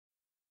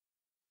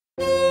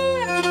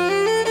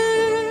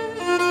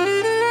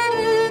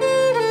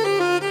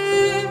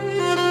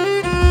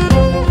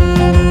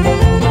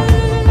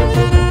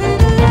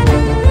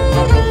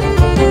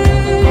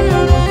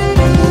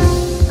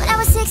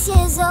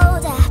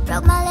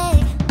broke my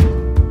leg.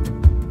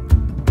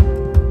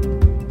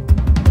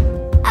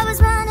 I was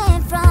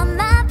running from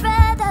my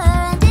brother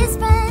and his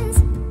friends,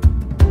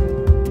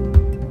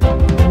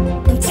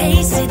 and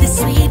tasted the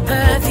sweet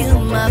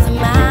perfume of the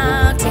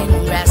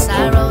mountain grass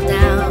I rolled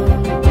down.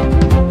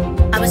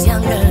 I was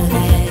younger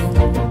then.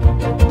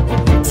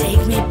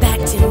 Take me back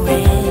to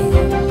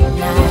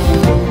when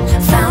I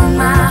found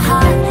my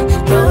heart,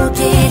 broke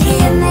it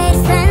here, made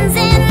friends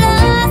and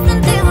lost them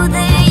through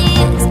the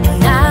years.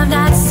 And I've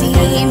not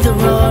seen the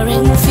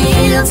roaring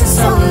fields in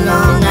so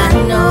long. I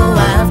know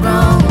I've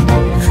grown,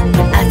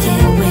 but I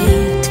can't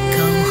wait to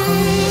go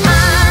home.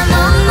 I'm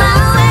on my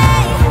way,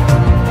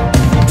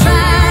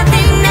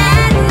 driving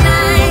at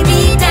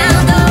 90 down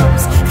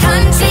those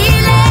country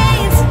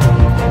lanes,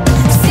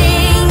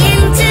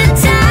 singing to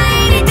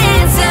Tiny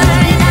Dancer,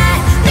 and I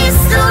miss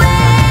the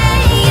way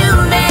you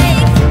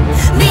make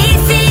me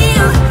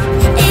feel.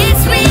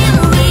 It's real.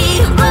 We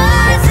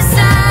was the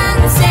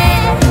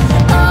sunset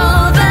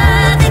over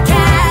the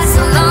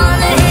castle on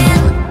the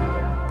hill.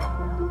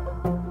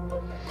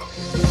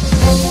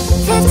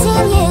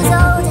 15 years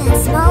old and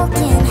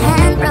smoking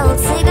hand-rolled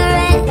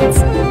cigarettes.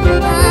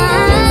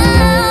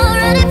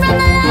 Running from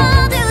the law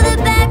through the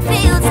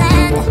backfields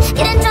and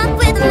getting drunk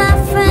with my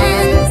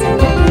friends.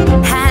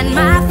 Had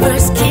my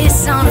first kiss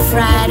on a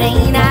Friday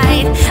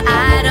night. I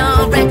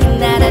don't reckon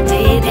that I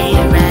did it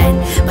right,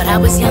 but I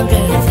was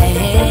younger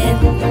then.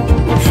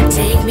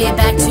 Take me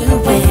back to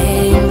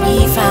when we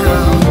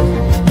found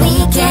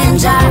weekend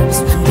jobs.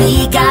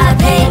 We got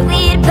paid.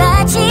 We'd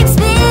buy cheap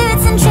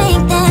spirits and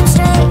drink them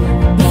straight.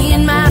 Me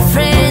and my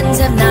friends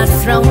have not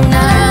thrown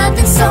up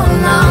in so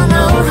long.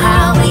 Oh,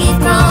 how we've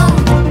grown,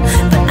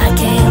 but I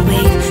can't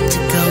wait to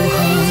go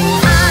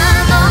home.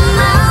 I'm on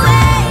my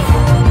way,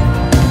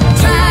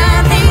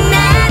 driving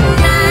at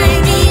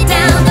 90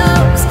 down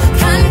those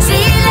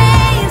country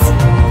lanes,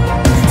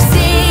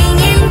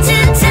 singing to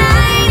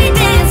Tiny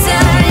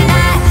Dancer, and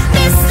I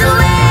miss the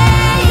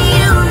way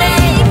you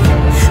make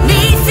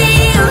me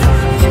feel.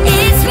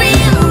 It's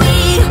real. We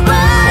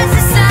was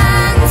the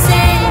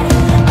sunset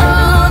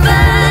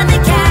over the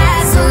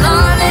castle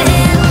on the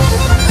hill.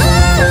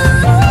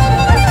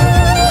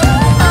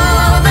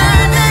 Over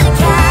the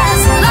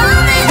castle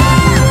on the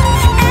hill.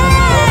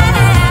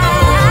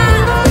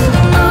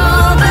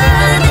 Over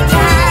the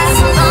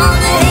castle on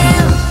the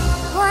hill.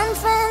 One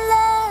friend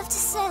loved to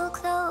sell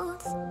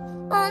clothes.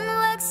 One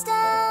works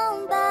down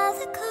by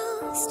the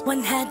coast.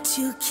 One had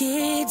 2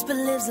 kids but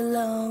lives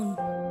alone.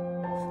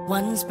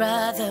 One's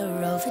brother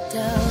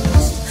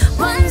overdosed.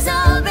 One's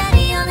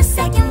already on a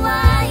second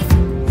wife.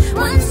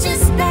 One's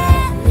just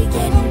barely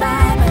getting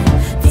by. But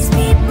these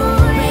people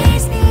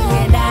raised me,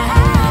 and I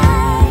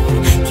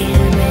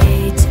can't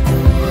wait to go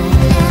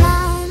home. And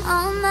I'm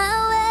on my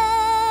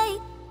way.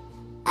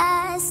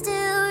 I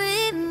still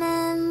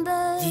remember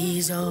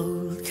these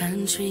old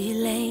country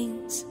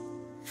lanes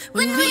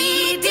when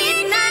we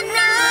did not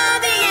know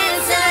the